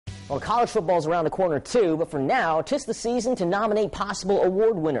Well, college football's around the corner, too, but for now, 'tis the season to nominate possible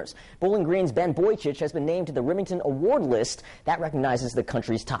award winners. Bowling Green's Ben Bojicic has been named to the Remington Award list that recognizes the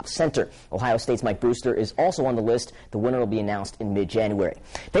country's top center. Ohio State's Mike Brewster is also on the list. The winner will be announced in mid-January.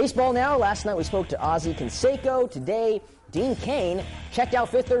 Baseball now. Last night we spoke to Ozzie Canseco. Today, Dean Cain checked out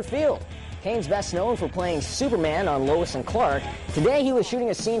Fifth Third Field. Cain's best known for playing Superman on Lois and Clark. Today he was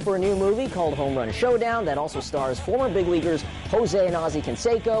shooting a scene for a new movie called Home Run Showdown that also stars former big leaguers Jose and Ozzie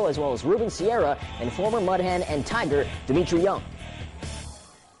Canseco, as well as Ruben Sierra and former Mud Hen and Tiger Dimitri Young.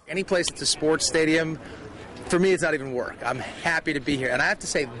 Any place that's a sports stadium, for me, it's not even work. I'm happy to be here. And I have to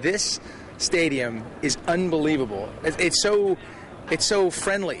say, this stadium is unbelievable. It's so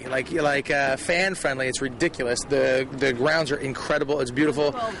friendly, like fan friendly. It's ridiculous. The grounds are incredible. It's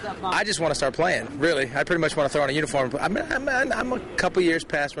beautiful. I just want to start playing. Really, I pretty much want to throw on a uniform. But I'm a couple years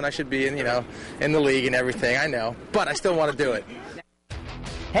past when I should be in the league and everything. I know, but I still want to do it.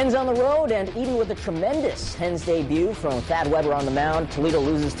 Hens on the road and even with a tremendous Hens debut from Thad Weber on the mound, Toledo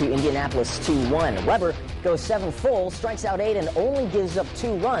loses to Indianapolis 2-1. Weber goes 7 full, strikes out 8, and only gives up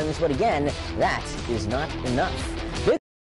 2 runs. But again, that is not enough.